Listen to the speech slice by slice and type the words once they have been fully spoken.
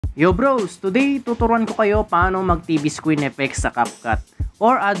Yo bros, today tuturuan ko kayo paano mag TV screen effect sa Capcut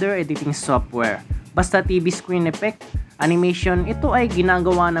or other editing software. Basta TV screen effect, animation, ito ay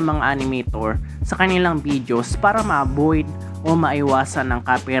ginagawa ng mga animator sa kanilang videos para ma-avoid o maiwasan ng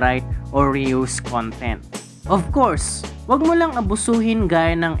copyright or reuse content. Of course, wag mo lang abusuhin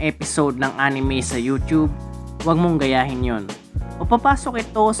gaya ng episode ng anime sa YouTube, wag mong gayahin yon. O papasok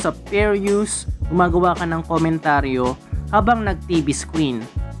ito sa fair use, gumagawa ka ng komentaryo habang nag-TV screen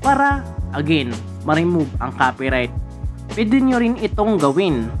para, again, ma-remove ang copyright. Pwede nyo rin itong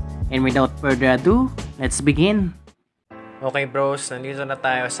gawin. And without further ado, let's begin! Okay bros, nandito na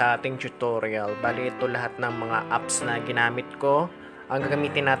tayo sa ating tutorial. Bali ito lahat ng mga apps na ginamit ko. Ang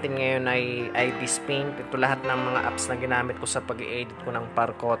gagamitin natin ngayon ay Ibis Paint. Ito lahat ng mga apps na ginamit ko sa pag-i-edit ko ng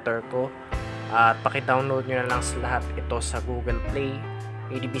Parcother ko. At paki-download nyo na lang lahat ito sa Google Play.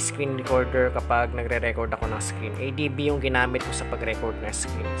 ADV Screen Recorder kapag nagre-record ako ng screen. ADV yung ginamit ko sa pag-record ng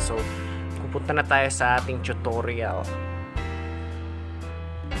screen. So, pupunta na tayo sa ating tutorial.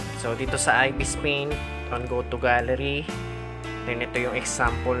 So, dito sa Ibis Paint, on go to gallery. Then, ito yung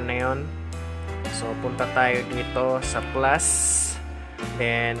example na yon. So, punta tayo dito sa plus.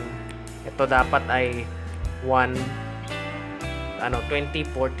 Then, ito dapat ay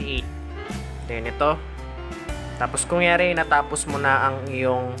 2048. Then, ito. Tapos kung yari, natapos mo na ang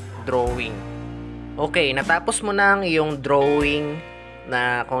iyong drawing. Okay, natapos mo na ang iyong drawing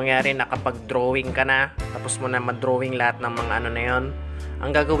na kung yari nakapag-drawing ka na, tapos mo na mag-drawing lahat ng mga ano na yon.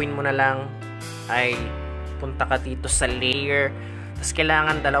 Ang gagawin mo na lang ay punta ka dito sa layer. Tapos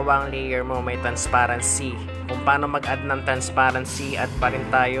kailangan dalawang layer mo, may transparency. Kung paano mag-add ng transparency, add pa rin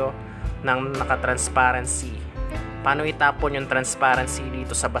tayo ng naka-transparency. Paano itapon yung transparency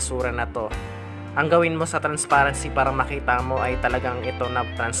dito sa basura na to? Ang gawin mo sa transparency para makita mo ay talagang ito na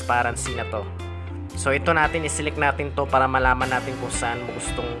transparency na to. So ito natin, i-select natin to para malaman natin kung saan mo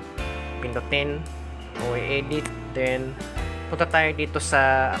gustong pindutin o i-edit. Then punta tayo dito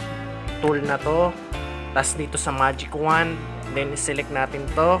sa tool na to, tapos dito sa magic wand, then i-select natin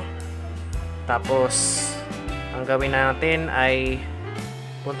to. Tapos ang gawin natin ay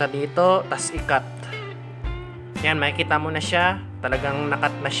punta dito, tapos i-cut. Yan, makikita mo na siya, talagang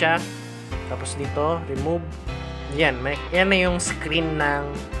nakat na siya. Tapos dito, remove. Yan na yung screen ng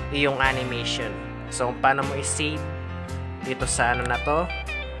iyong animation. So, paano mo i-save? Dito sa ano na to.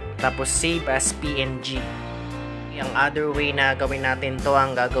 Tapos, save as PNG. Yung other way na gawin natin to,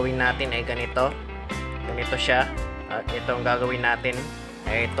 ang gagawin natin ay ganito. Ganito siya. At ito ang gagawin natin.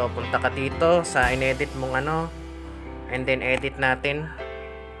 Ay ito, punta ka dito sa in-edit mong ano. And then, edit natin.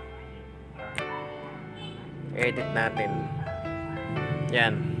 Edit natin.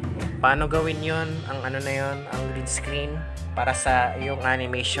 Yan. Paano gawin yon? Ang ano na yon, ang green screen para sa iyong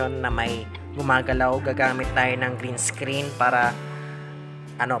animation na may gumagalaw, gagamit tayo ng green screen para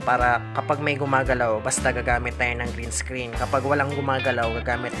kapag may gumagalaw, basta gagamit tayo ng green screen. Kapag walang gumagalaw,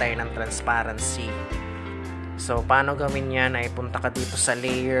 gagamit tayo ng transparency. So, paano gawin yan ay punta ka dito sa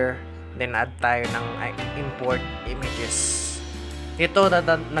layer, then add tayo ng import images. Dito,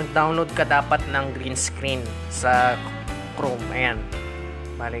 nag-download ka dapat ng green screen sa Chrome. Ayan.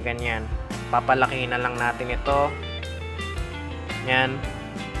 Bali ganyan. Papalaki na lang natin ito. Yan.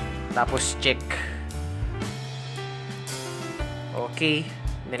 Tapos check. Okay.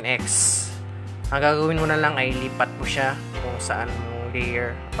 Then X. Ang gagawin mo na lang ay lipat mo siya kung saan mong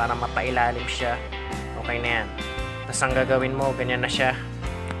layer para mapailalim siya. Okay na yan. Tapos ang gagawin mo, ganyan na siya.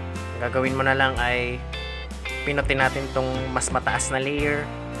 Ang gagawin mo na lang ay pinutin natin tong mas mataas na layer.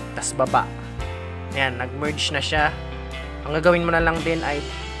 Tapos baba. Yan. Nag-merge na siya. Ang gagawin mo na lang din ay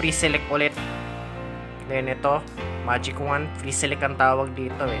pre-select ulit. Then ito, magic wand, pre-select ang tawag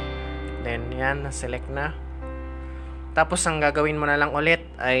dito eh. Then yan, na-select na. Tapos ang gagawin mo na lang ulit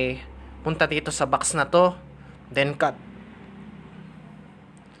ay punta dito sa box na to. Then cut.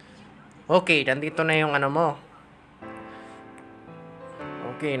 Okay, nandito na yung ano mo.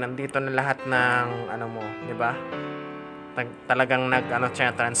 Okay, nandito na lahat ng ano mo, di ba? Talagang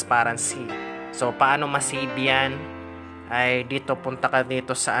siya, transparency. So paano ma-save yan? Ay dito, punta ka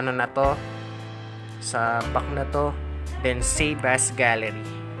dito sa ano na to, sa back na to, then save as gallery.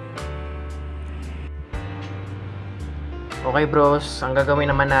 Okay bros, ang gagawin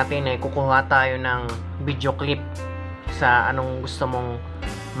naman natin ay kukuha tayo ng video clip sa anong gusto mong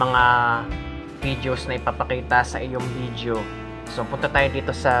mga videos na ipapakita sa iyong video. So punta tayo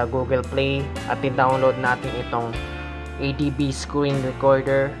dito sa Google Play at i-download natin itong ADV Screen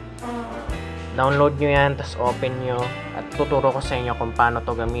Recorder. Download nyo yan, tapos open nyo at tuturo ko sa inyo kung paano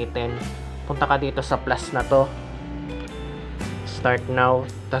to gamitin. Punta ka dito sa plus na to, start now,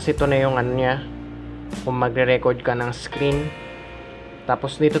 tapos ito na yung ano nya, kung magre-record ka ng screen.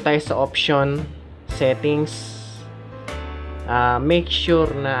 Tapos dito tayo sa option, settings. Make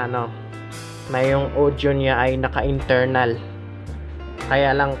sure na na yung audio niya ay naka-internal.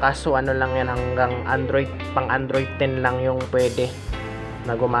 Kaya lang kaso lang yan, hanggang pang Android 10 lang yung pwede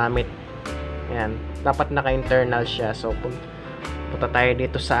na gumamit. Ayan, dapat naka-internal siya. So punta tayo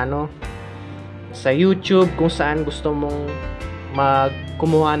dito sa sa YouTube, kung saan gusto mong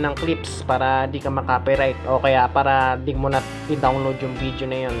kumuha ng clips para di ka ma-copyright, o kaya para di mo na i-download yung video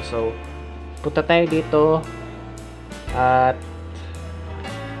na yun. So punta tayo dito at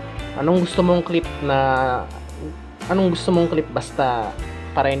anong gusto mong clip basta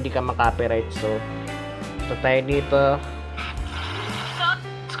para hindi ka ma-copyright. So punta tayo dito,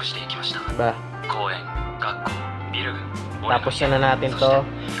 diba? Tapos na natin to,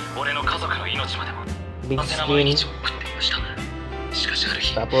 big screen.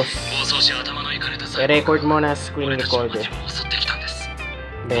 Tapos i-record mo na screen recorder,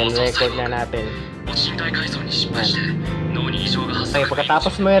 then record na natin. Okay,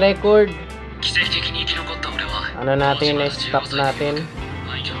 pagkatapos mo i-record, natin, stop natin.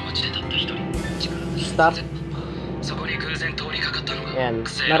 Stop. Yan,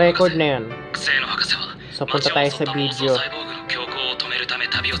 na-record na yun. So punta tayo sa video.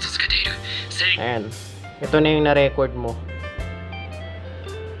 Ayan, ito na yung na-record mo.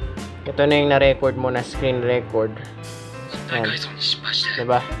 Ito na yung na-record mo na screen record. Ayan,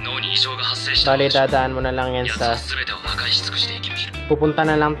 diba? Bali, dadaan mo na lang yan sa... Pupunta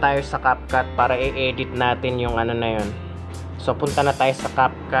na lang tayo sa Capcut para i-edit natin yung na yun. So punta na tayo sa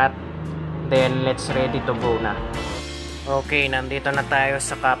Capcut, then let's ready to go na. Okay, nandito na tayo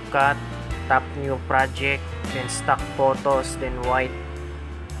sa Capcut. Tap new project, then stock photos, then white.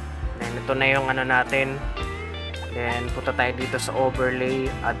 Then ito na yung natin. Then punta tayo dito sa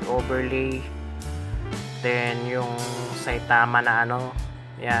overlay, add overlay. Then yung Saitama na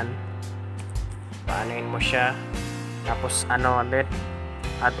yan. Paanoin mo siya. Tapos ulit,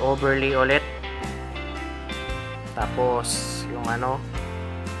 add overlay ulit. Tapos yung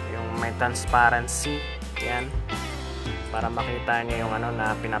yung may transparency, yan, para makita niyo yung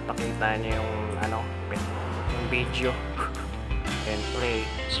na pinapakita niyo yung yung video. Then play.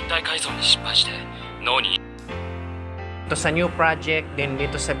 Ito sa new project, then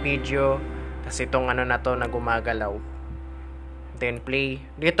dito sa video, kasi itong na to na gumagalaw. Then play.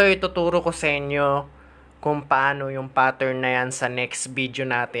 Dito ituturo ko sa inyo kung paano yung pattern na yan sa next video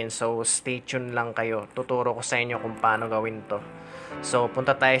natin. So stay tuned lang kayo. Tuturo ko sa inyo kung paano gawin to. So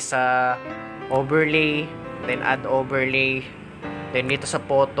punta tayo sa overlay, then add overlay. Then dito sa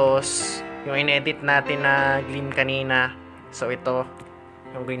photos, yung in-edit natin na gleam kanina. So ito,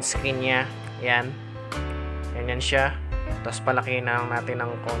 yung green screen niya. Yan. Ganyan siya. Tapos palakihin na natin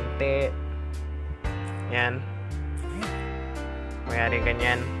ng konti. Yan. Mayari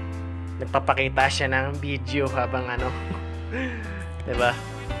ganyan. Nagpapakita siya ng video habang diba?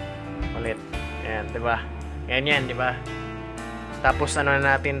 Ulit. Ayan, diba? Ganyan, diba? Tapos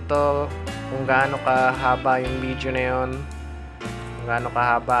natin to, kung gaano kahaba yung video na yon. Kung gaano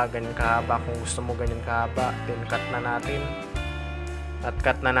kahaba, ganyan kahaba. Kung gusto mo ganyan kahaba, then cut na natin. At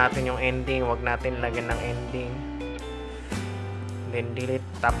cut na natin yung ending. Huwag natin lagyan ng ending. Then delete.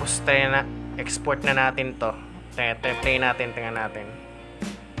 Tapos export na natin to. Play natin, tingnan natin.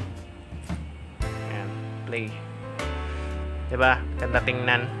 Ayan, play. Diba? Ganda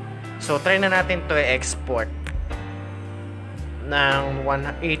tingnan. So try na natin to export ng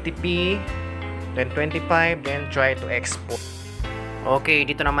 180p, then 25, then try to export. Okay,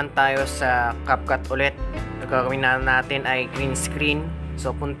 dito naman tayo sa Capcut ulit. Ang gagawin na natin ay green screen.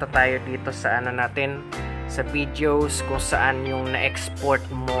 So punta tayo dito sa natin, sa videos, kung saan yung na-export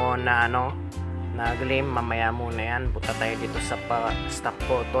mo na na gleam. Mamaya muna yan. Punta tayo dito sa stock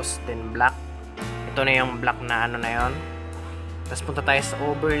photos, then black. Ito na yung black na na yon. Tapos punta tayo sa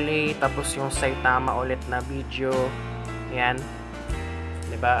overlay, tapos yung Saitama ulit na video. Yan,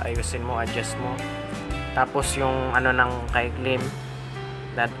 diba? Ayusin mo, adjust mo. Tapos yung ng kay gleam,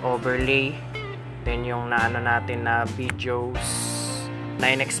 that overlay. Then yung natin na videos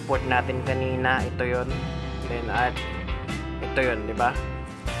na in-export natin kanina, ito yon. Then add, ito yon, diba?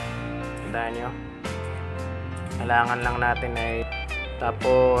 Tandaan nyo, kailangan lang natin ay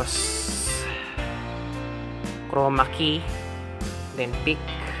tapos chroma key, then pick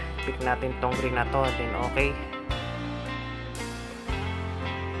natin tong green na to, then okay.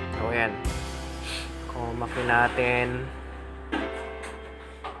 So yan, chroma key natin.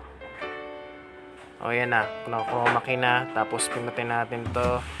 O yan na, chroma key na. Tapos pinutin natin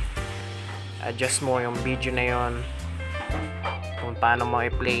to, adjust mo yung video na yon, kung paano mo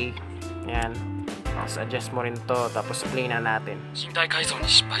i-play. Yan. Tapos adjust mo rin to, tapos play na natin. 身体改造に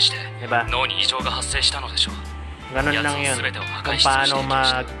失敗して Diba? 脳に異常が発生したのでしょう。 Ganun lang yun. Kung paano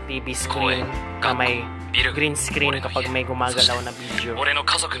mag TV screen na may green screen kapag may gumagalaw na video. 俺の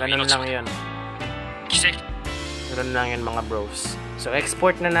家族の Ganun 命 lang まで yun. 奇跡 Ganun lang yun mga bros. So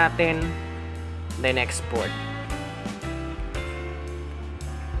export na natin. Then export.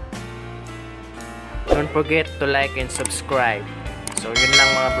 Don't forget to like and subscribe. So yun lang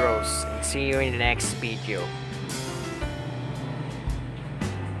mga bros. And see you in the next video.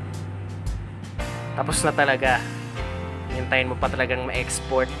 Tapos na talaga. Hintayin mo pa talagang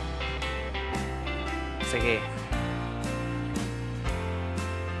ma-export. Sige.